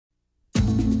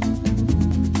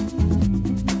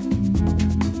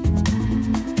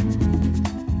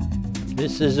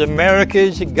This is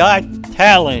America's Got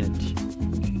Talent.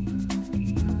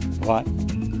 What?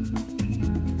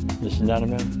 This is not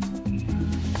America?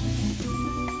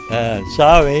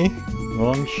 Sorry,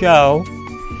 wrong show.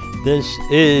 This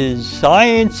is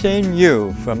Science and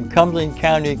You from Cumberland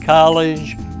County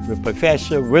College with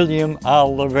Professor William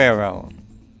Olivero.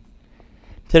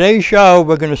 Today's show,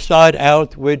 we're going to start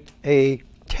out with a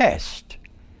test.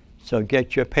 So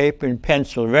get your paper and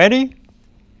pencil ready.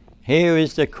 Here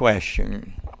is the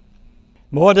question.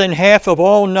 More than half of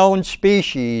all known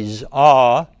species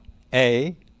are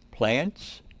A,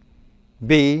 plants,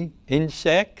 B,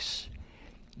 insects,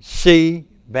 C,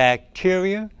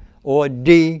 bacteria, or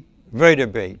D,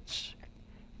 vertebrates.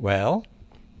 Well,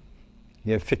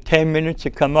 you have 10 minutes to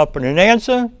come up with an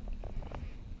answer.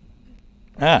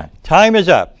 Time is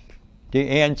up. The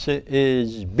answer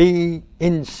is B,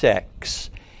 insects.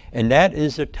 And that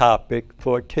is the topic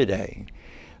for today.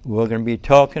 We're going to be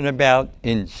talking about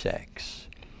insects.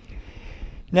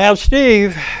 Now,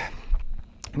 Steve,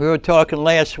 we were talking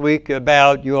last week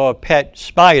about your pet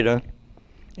spider,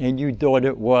 and you thought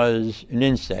it was an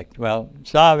insect. Well,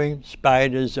 sorry,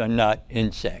 spiders are not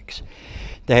insects.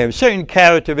 They have certain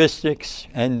characteristics,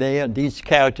 and these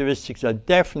characteristics are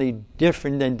definitely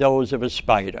different than those of a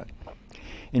spider.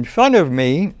 In front of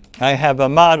me, I have a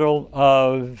model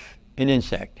of an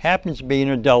insect. Happens to be an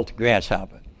adult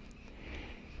grasshopper.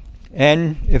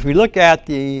 And if we look at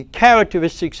the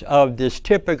characteristics of this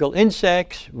typical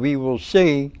insect, we will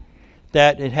see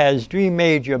that it has three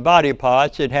major body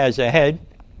parts. It has a head,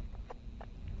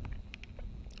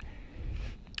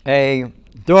 a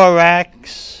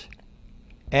thorax,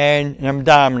 and an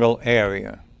abdominal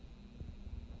area.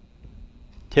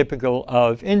 Typical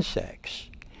of insects.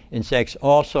 Insects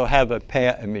also have a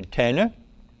pair of antennae,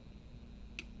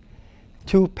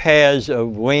 two pairs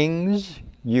of wings,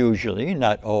 usually,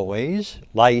 not always.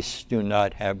 Lice do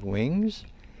not have wings,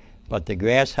 but the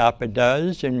grasshopper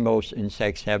does, and most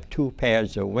insects have two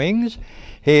pairs of wings.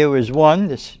 Here is one.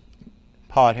 This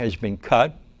part has been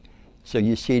cut. So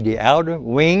you see the outer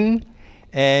wing,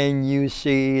 and you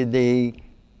see the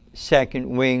second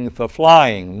wing for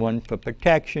flying, one for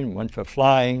protection, one for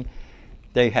flying.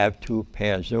 They have two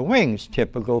pairs of wings,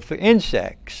 typical for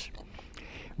insects.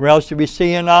 What else do we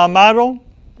see in our model?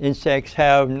 Insects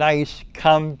have nice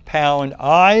compound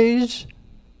eyes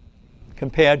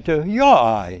compared to your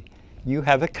eye. You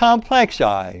have a complex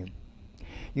eye.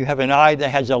 You have an eye that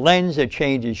has a lens that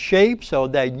changes shape so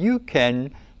that you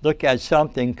can look at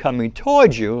something coming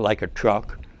towards you, like a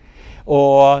truck,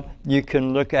 or you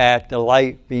can look at the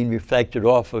light being reflected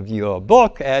off of your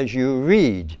book as you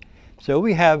read. So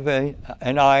we have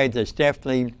an eye that's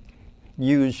definitely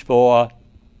used for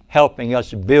helping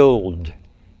us build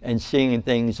and seeing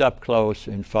things up close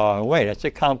and far away. That's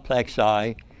a complex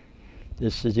eye.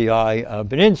 This is the eye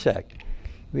of an insect.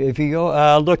 If you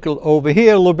go, look over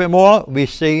here a little bit more, we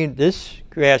see this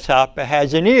grasshopper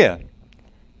has an ear.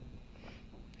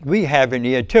 We have an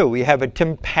ear too. We have a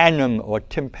tympanum or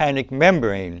tympanic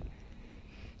membrane.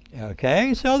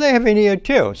 Okay, so they have an ear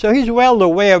too. So he's well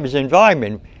aware of his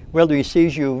environment. Whether he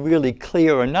sees you really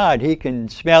clear or not, he can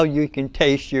smell you, he can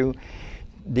taste you.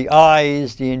 The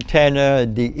eyes, the antenna,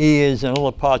 the ears, and all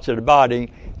the parts of the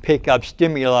body pick up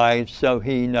stimuli so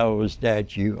he knows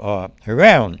that you are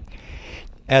around.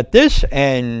 At this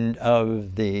end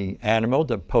of the animal,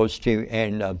 the posterior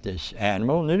end of this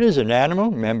animal, and it is an animal,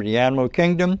 remember the animal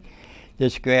kingdom,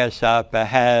 this grasshopper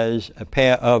has a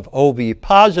pair of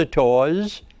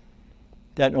ovipositors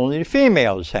that only the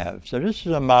females have. So this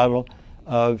is a model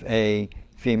of a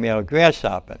female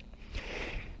grasshopper.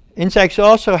 Insects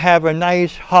also have a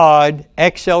nice hard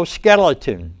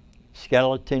exoskeleton,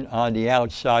 skeleton on the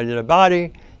outside of the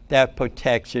body that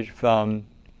protects it from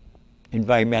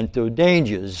environmental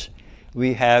dangers.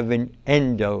 We have an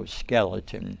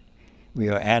endoskeleton. We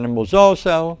are animals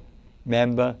also,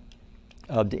 member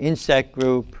of the insect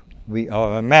group. We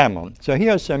are a mammal. So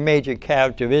here are some major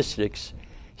characteristics,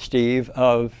 Steve,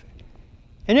 of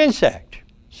an insect.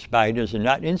 Spiders are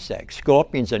not insects.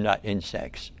 Scorpions are not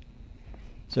insects.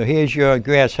 So here's your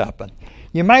grasshopper.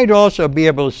 You might also be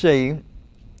able to see,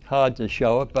 hard to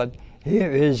show it, but here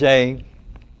is a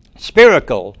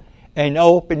spiracle, an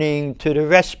opening to the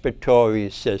respiratory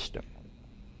system.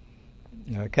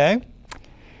 Okay?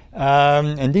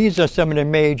 And these are some of the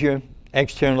major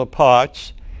external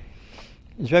parts.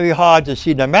 It's very hard to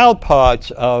see the mouth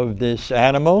parts of this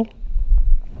animal.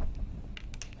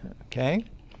 Okay?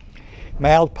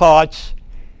 Mouth parts,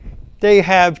 they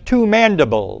have two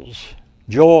mandibles,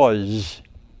 jaws,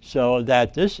 so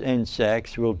that this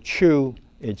insect will chew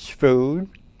its food.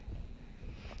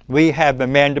 We have a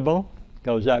mandible,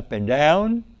 goes up and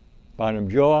down, bottom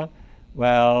jaw,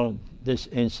 while this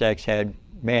insect had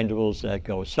mandibles that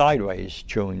go sideways,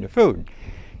 chewing the food.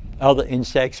 Other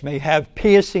insects may have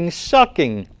piercing,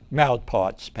 sucking mouth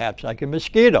parts, perhaps like a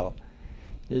mosquito.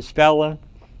 This fella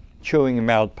chewing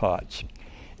mouth parts.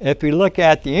 If we look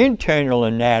at the internal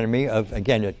anatomy of,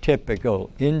 again, a typical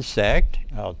insect,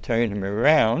 I'll turn him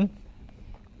around.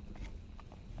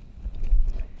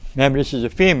 Remember, this is a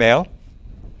female.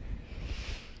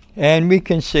 And we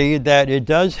can see that it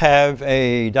does have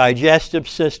a digestive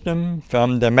system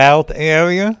from the mouth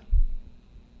area,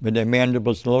 where the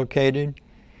mandible is located,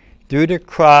 through the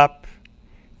crop,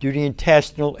 through the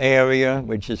intestinal area,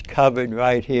 which is covered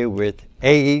right here with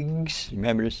eggs.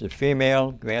 Remember, this is a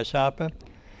female grasshopper.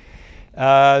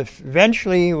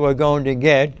 Eventually, we're going to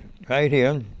get, right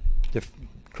here, the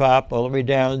crop all the way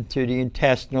down to the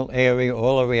intestinal area,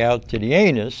 all the way out to the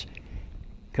anus,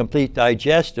 complete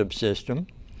digestive system.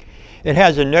 It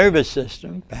has a nervous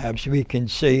system, perhaps we can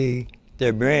see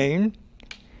the brain,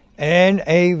 and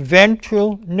a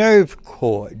ventral nerve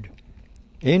cord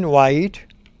in white.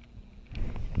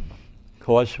 Of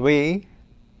course, we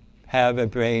have a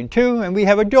brain too, and we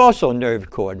have a dorsal nerve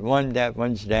cord, one that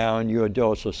runs down your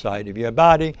dorsal side of your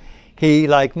body. He,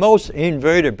 like most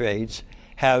invertebrates,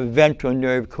 have ventral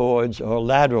nerve cords or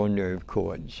lateral nerve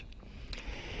cords.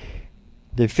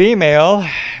 The female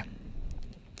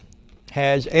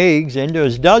has eggs, and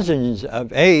there's dozens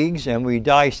of eggs, and we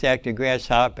dissect a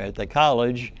grasshopper at the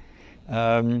college.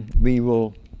 We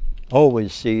will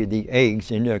always see the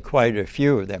eggs, and there are quite a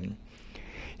few of them.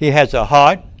 He has a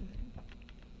heart.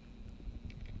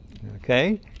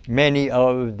 Okay, many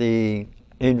of the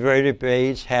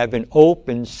invertebrates have an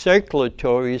open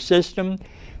circulatory system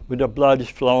where the blood is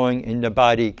flowing in the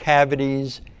body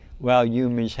cavities, while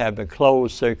humans have a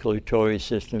closed circulatory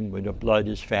system where the blood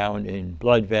is found in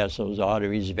blood vessels,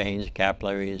 arteries, veins,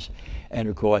 capillaries, and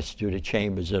of course through the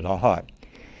chambers of the heart.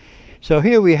 So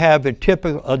here we have a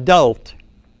typical adult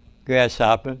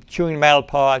grasshopper, chewing mouth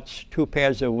parts, 2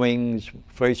 pairs of wings,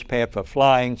 first pair for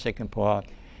flying,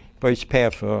 first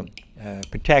pair for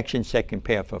protection, second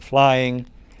pair for flying.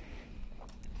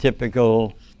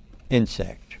 Typical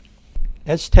insect.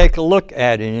 Let's take a look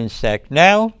at an insect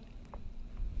now.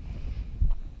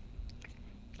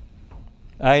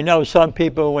 I know some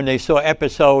people, when they saw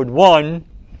episode 1,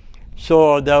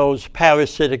 saw those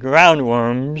parasitic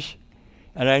roundworms,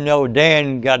 and I know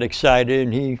Dan got excited,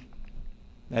 and he,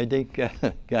 I think,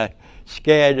 got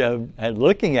scared at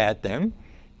looking at them,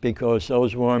 because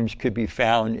those worms could be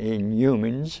found in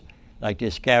humans, like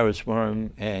the scarus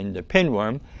worm and the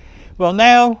pinworm. Well,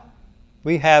 now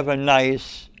we have a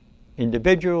nice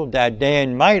individual that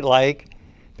Dan might like,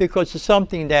 because it's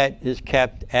something that is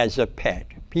kept as a pet.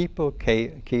 People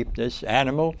keep this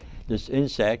animal, this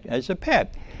insect, as a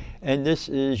pet. And this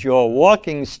is your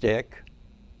walking stick.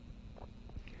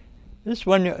 This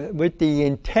one with the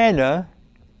antenna,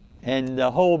 and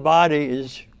the whole body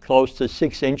is close to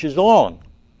 6 inches long.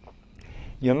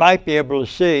 You might be able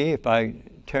to see, if I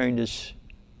turn this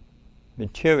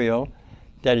material,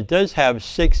 that it does have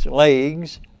 6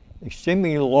 legs,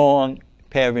 extremely long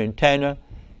pair of antennae,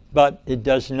 but it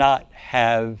does not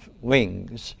have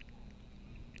wings.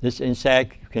 This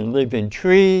insect can live in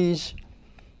trees,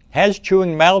 has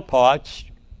chewing mouth parts,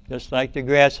 just like the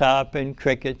grasshopper and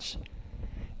crickets,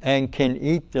 and can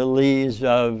eat the leaves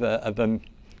of a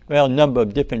number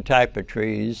of different types of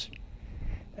trees.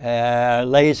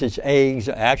 Lays its eggs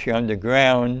actually on the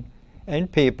ground,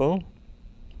 and people,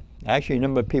 actually a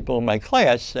number of people in my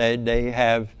class said they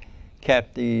have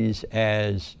kept these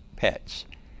as pets.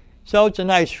 So it's a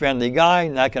nice friendly guy,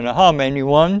 not going to harm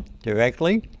anyone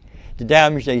directly. The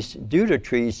damage they do to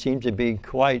trees seems to be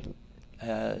quite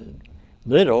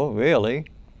little, really.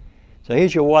 So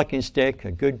here's your walking stick,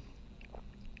 a good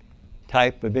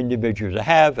type of individual to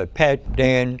have, a pet,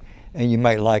 Dan, and you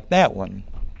might like that one.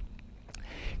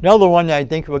 Another one that I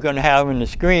think we're going to have on the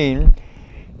screen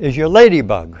is your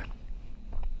ladybug.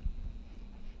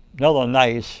 Another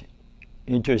nice,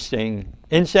 interesting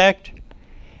insect.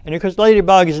 And because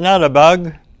ladybug is not a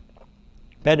bug,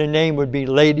 better name would be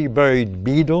ladybird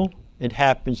beetle. It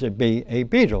happens to be a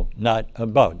beetle, not a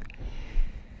bug.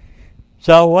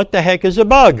 So what the heck is a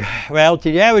bug? Well,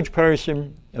 to the average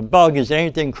person, a bug is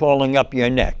anything crawling up your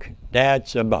neck.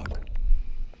 That's a bug.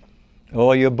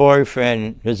 Or your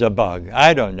boyfriend is a bug.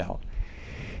 I don't know.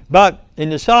 But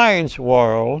in the science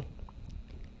world,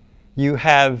 you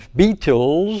have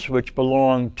beetles, which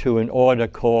belong to an order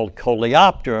called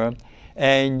Coleoptera,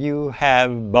 and you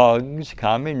have bugs,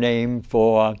 common name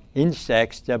for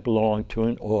insects that belong to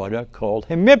an order called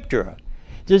Hemiptera.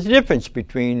 There's a difference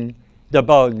between the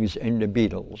bugs and the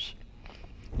beetles.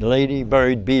 The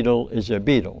ladybird beetle is a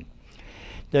beetle.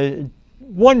 The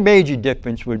one major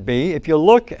difference would be if you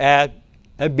look at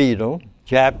a beetle,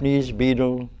 Japanese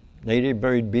beetle,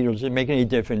 ladybird beetles, doesn't make any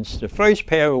difference. The first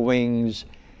pair of wings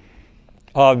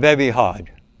are very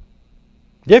hard.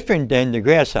 Different than the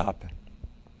grasshopper.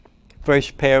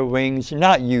 First pair of wings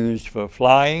not used for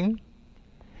flying.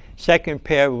 Second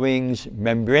pair of wings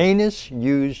membranous,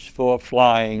 used for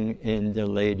flying in the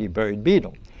ladybird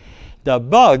beetle. The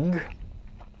bug,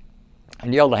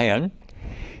 on the other hand,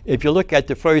 if you look at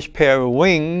the first pair of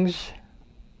wings,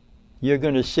 you're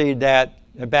going to see that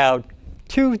about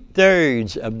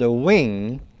 2/3 of the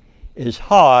wing is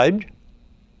hard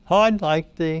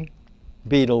like the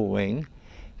beetle wing,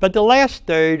 but the last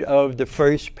third of the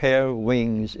first pair of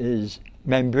wings is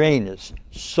membranous,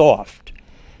 soft.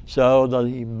 So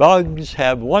the bugs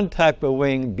have one type of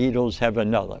wing, beetles have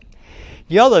another.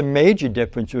 The other major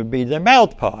difference would be the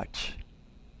mouth parts.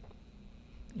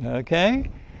 Okay?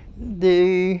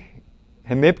 The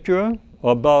hemiptera,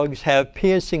 or bugs, have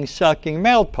piercing, sucking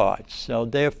mouth parts. So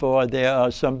therefore, there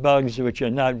are some bugs which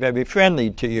are not very friendly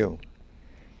to you.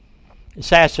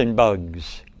 Assassin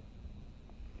bugs.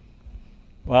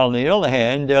 While on the other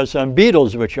hand, there are some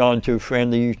beetles which aren't too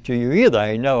friendly to you either.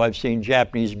 I know I've seen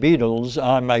Japanese beetles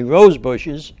on my rose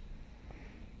bushes.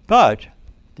 But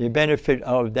the benefit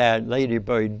of that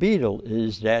ladybird beetle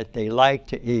is that they like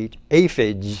to eat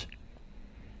aphids,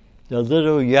 the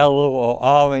little yellow or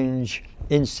orange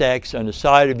insects on the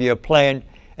side of your plant,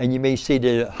 and you may see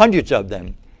there are hundreds of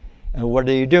them. And what are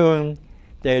they doing?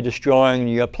 They're destroying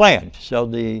your plant. So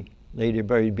the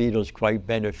ladybird beetle is quite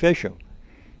beneficial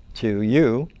to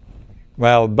you,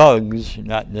 while bugs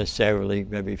not necessarily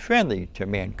very friendly to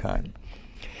mankind.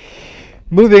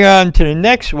 Moving on to the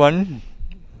next one.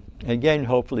 Again,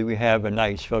 hopefully we have a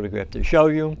nice photograph to show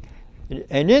you.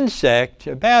 An insect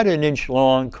about 1 inch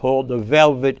long called the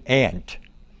velvet ant.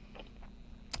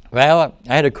 Well,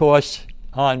 I had a course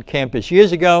on campus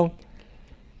years ago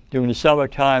during the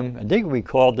summertime. I think we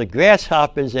called the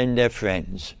Grasshoppers and Their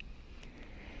Friends.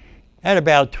 I had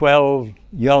about 12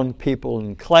 young people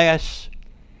in class,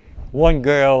 one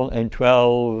girl and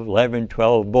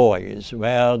 12 boys.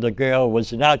 Well, the girl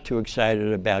was not too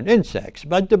excited about insects,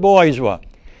 but the boys were.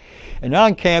 And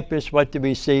on campus, what did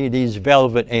we see? These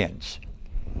velvet ants.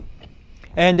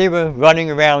 And they were running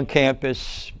around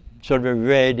campus, sort of a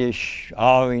reddish,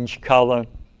 orange color.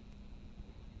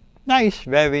 Nice,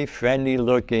 very friendly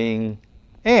looking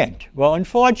ant. Well,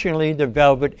 unfortunately, the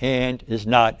velvet ant is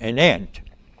not an ant.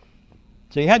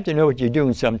 So you have to know what you're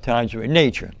doing sometimes with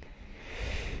nature.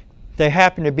 They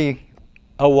happen to be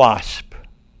a wasp.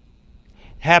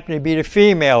 Happen to be the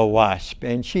female wasp,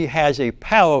 and she has a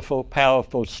powerful,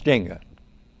 powerful stinger.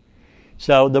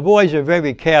 So the boys are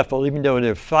very careful, even though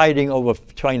they're fighting over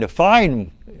trying to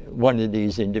find one of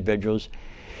these individuals.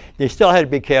 They still had to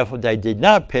be careful they did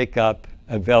not pick up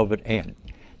a velvet ant.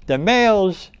 The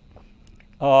males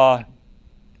are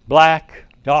black,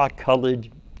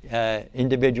 dark-colored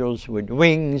individuals with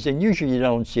wings, and usually you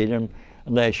don't see them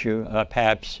unless you are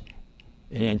perhaps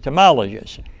an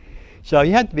entomologist. So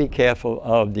you have to be careful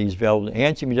of these velvet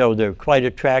ants, even though they're quite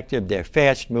attractive, they're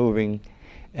fast-moving,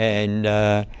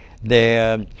 and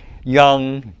they're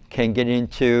young, can get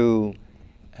into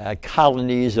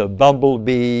colonies of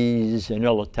bumblebees and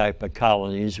other type of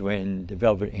colonies when the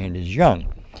velvet ant is young.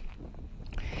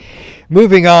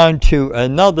 Moving on to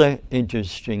another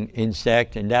interesting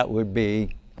insect, and that would be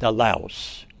the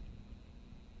louse.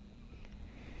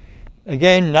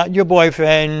 Again, not your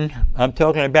boyfriend. I'm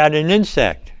talking about an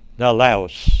insect, the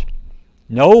louse.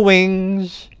 No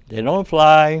wings, they don't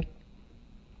fly.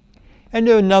 And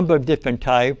there are a number of different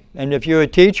types. And if you're a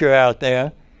teacher out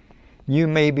there, you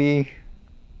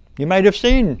might have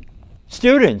seen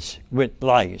students with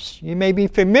lice. You may be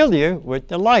familiar with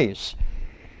the lice.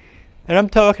 And I'm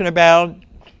talking about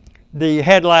the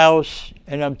head louse,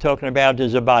 and I'm talking about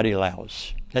the body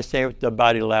louse. Let's stay with the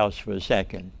body louse for a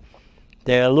second.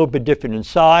 They're a little bit different in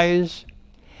size,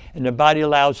 and the body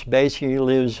louse basically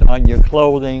lives on your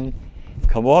clothing,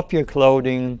 come off your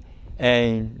clothing,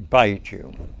 and bite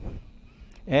you.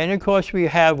 And of course we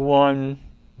have one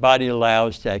body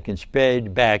louse that can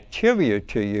spread bacteria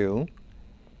to you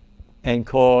and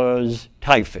cause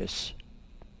typhus.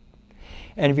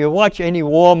 And if you watch any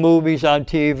war movies on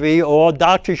TV, or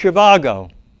Dr.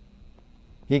 Zhivago,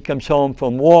 he comes home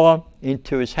from war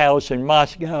into his house in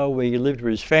Moscow where he lived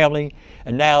with his family,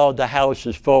 and now the house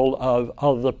is full of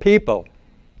other people.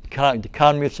 The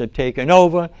communists have taken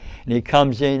over, and he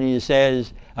comes in and he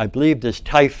says, I believe there's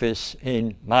typhus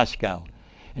in Moscow.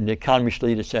 And the communist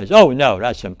leader says, oh no,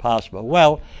 that's impossible.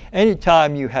 Well,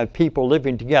 anytime you have people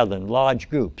living together in large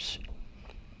groups,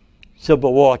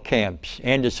 Civil War camps,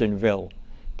 Andersonville,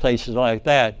 places like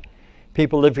that.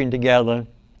 People living together.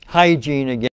 Hygiene,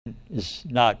 again, is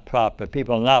not proper.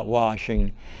 People are not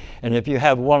washing. And if you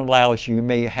have one louse, you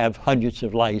may have hundreds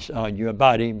of lice on your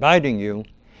body biting you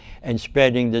and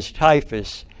spreading this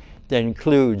typhus that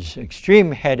includes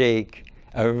extreme headache,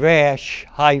 a rash,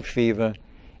 high fever,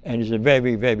 and is a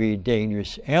very, very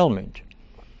dangerous ailment.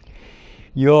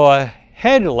 Your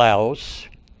head louse,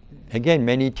 again,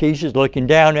 many teachers looking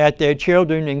down at their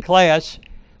children in class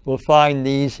will find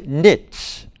these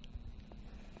nits,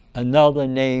 another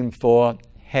name for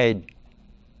head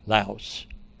louse.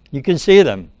 You can see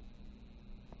them.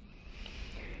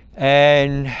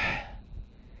 And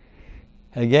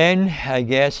again, I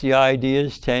guess the idea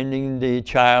is tending the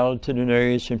child to the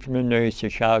nurse, and from the nurse the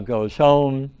child goes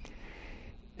home.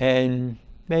 And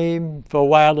maybe for a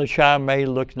while the child may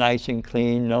look nice and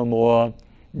clean, no more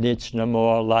nits, no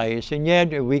more lice. And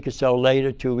yet a week or so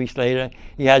later, 2 weeks later,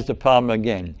 he has the problem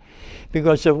again.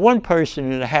 Because if one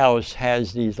person in the house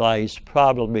has these lice,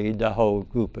 probably the whole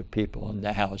group of people in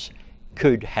the house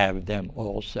could have them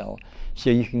also. So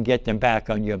you can get them back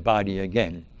on your body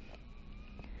again.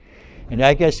 And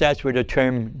I guess that's where the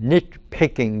term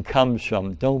nitpicking comes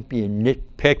from. Don't be a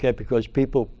nitpicker, because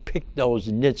people pick those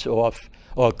nits off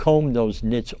or comb those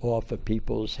nits off of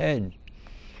people's head.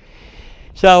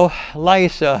 So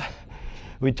lice,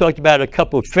 we talked about a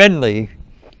couple friendly.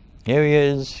 Here he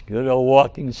is, good old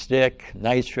walking stick,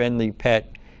 nice friendly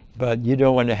pet, but you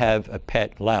don't want to have a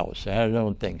pet louse. I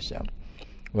don't think so.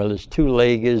 Well, it's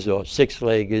two-leggers or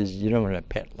six-leggers, you don't want a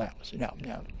pet louse. No,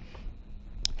 no.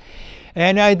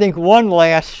 And I think one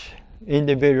last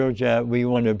individual that we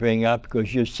want to bring up,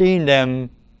 because you've seen them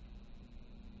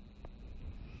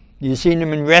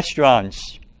in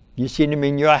restaurants, you've seen them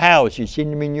in your house, you've seen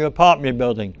them in your apartment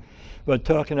building. We're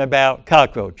talking about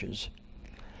cockroaches.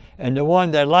 And the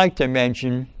one that I'd like to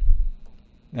mention,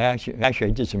 actually I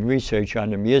did some research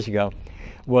on them years ago,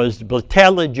 was the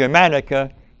Blatella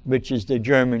germanica, which is the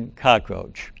German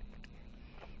cockroach.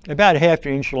 About ½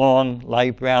 inch long,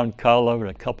 light brown color with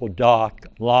a couple dark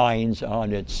lines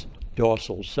on its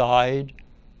dorsal side.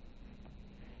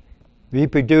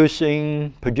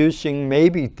 Producing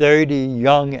maybe 30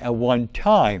 young at one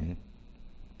time.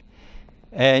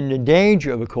 And the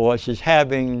danger, of course, is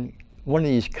having one of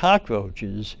these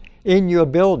cockroaches in your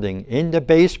building, in the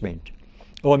basement,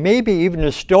 or maybe even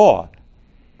a store,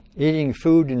 eating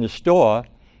food in the store,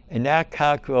 and that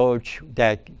cockroach,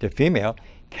 the female,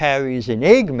 carries an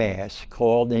egg mass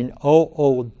called an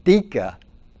ootheca,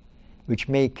 which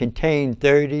may contain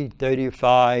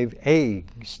 30-35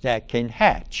 eggs that can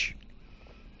hatch.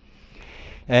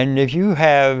 And if you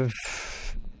have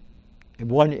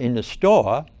one in the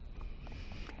store,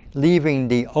 leaving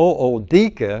the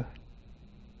ootheca,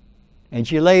 and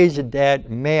she lays that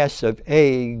mass of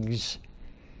eggs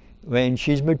when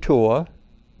she's mature,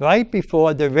 right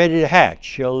before they're ready to hatch.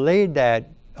 She'll lay that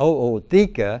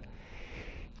ootheca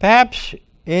perhaps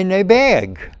in a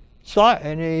bag,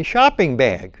 in a shopping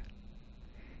bag.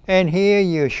 And here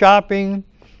you're shopping,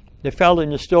 the fellow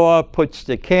in the store puts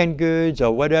the canned goods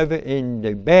or whatever in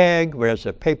the bag, whether it's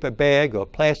a paper bag or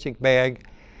plastic bag,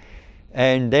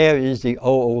 and there is the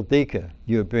ootheca.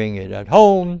 You bring it at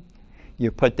home,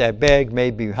 you put that bag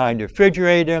maybe behind the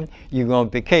refrigerator, you go on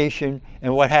vacation,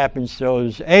 and what happens to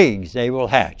those eggs? They will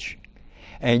hatch.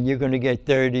 And you're going to get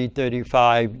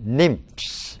 30-35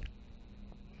 nymphs.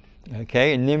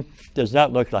 Okay, a nymph does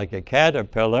not look like a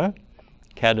caterpillar.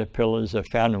 Caterpillars are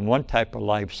found in one type of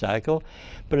life cycle,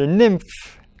 but a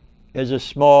nymph is a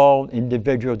small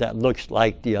individual that looks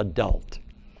like the adult.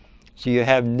 So you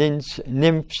have nymphs,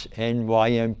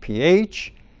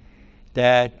 NYMPH,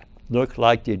 that look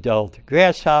like the adult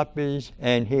grasshoppers,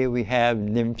 and here we have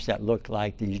nymphs that look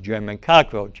like these German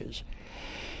cockroaches.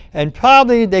 And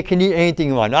probably they can eat anything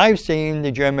you want. I've seen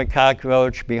the German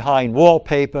cockroach behind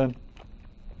wallpaper,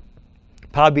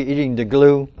 probably eating the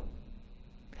glue.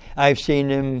 I've seen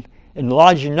them in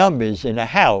large numbers in a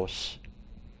house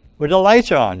with the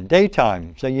lights on,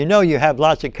 daytime. So you know you have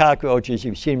lots of cockroaches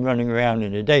you've seen running around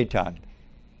in the daytime.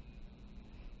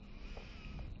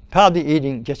 Probably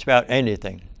eating just about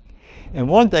anything. And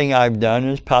one thing I've done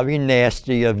is probably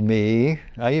nasty of me,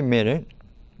 I admit it,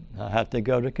 I'll have to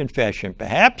go to confession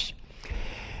perhaps,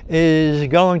 is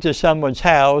going to someone's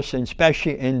house, and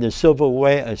especially in the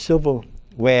silverware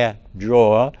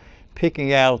drawer,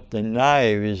 picking out the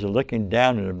knives, looking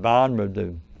down at the bottom of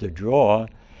the drawer,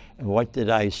 and what did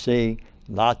I see?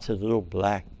 Lots of little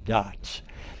black dots.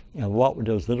 And what were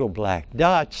those little black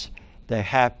dots? They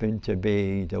happened to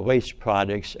be the waste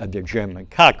products of the German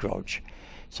cockroach.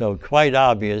 So quite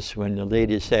obvious when the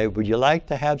lady said, "Would you like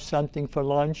to have something for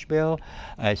lunch, Bill?"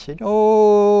 I said,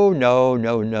 "Oh, no,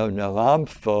 no, no, no. I'm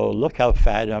full. Look how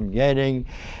fat I'm getting.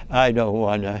 I don't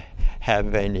want to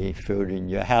have any food in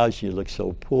your house. You look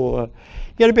so poor."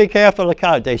 You got to be careful of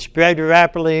cows. They spread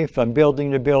rapidly from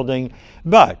building to building.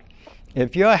 But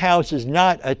if your house is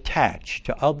not attached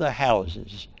to other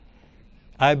houses,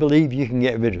 I believe you can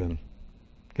get rid of them.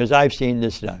 Because I've seen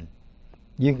this done.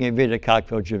 You can get rid of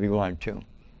cockroaches if you want to.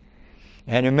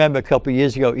 And I remember a couple of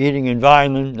years ago eating in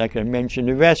Vineland, like I mentioned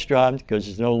the restaurant, because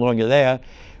it's no longer there,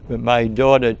 with my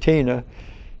daughter Tina.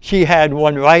 She had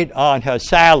one right on her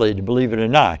salad, believe it or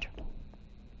not.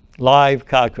 Live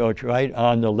cockroach right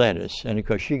on the lettuce. And of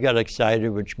course she got excited,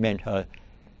 which meant her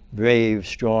brave,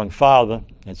 strong father,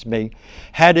 that's me,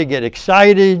 had to get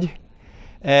excited.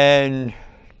 And,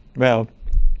 well,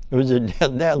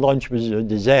 that lunch was a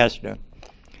disaster.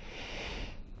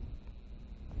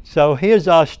 So here's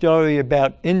our story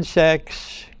about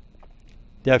insects.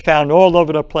 They're found all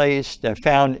over the place. They're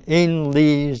found in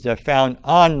leaves. They're found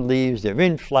on leaves. They're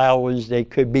in flowers. They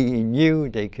could be in you.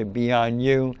 They could be on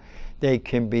you. They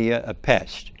can be a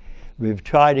pest. We've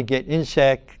tried to get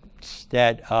insects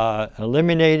that are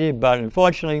eliminated, but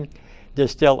unfortunately, they're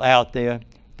still out there.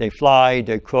 They fly,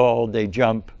 they crawl, they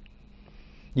jump.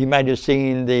 You might have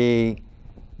seen the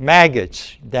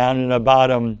maggots down in the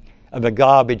bottom of a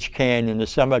garbage can in the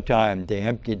summertime. They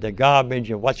emptied the garbage,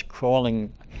 and what's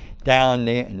crawling down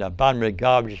there in the bottom of the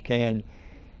garbage can?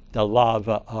 The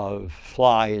larva of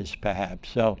flies, perhaps.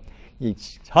 So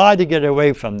it's hard to get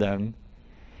away from them.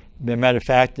 As a matter of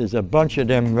fact, there's a bunch of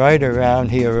them right around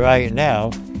here right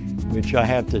now, which I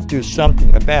have to do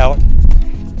something about.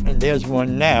 And there's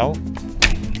one now.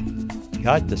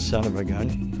 Got the son of a gun.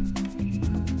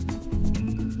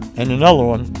 And another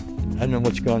one. I don't know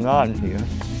what's going on here.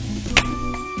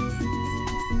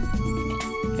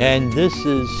 And this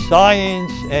is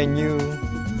Science and You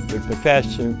with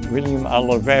Professor William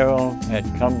Olivero at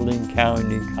Cumberland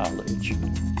County College.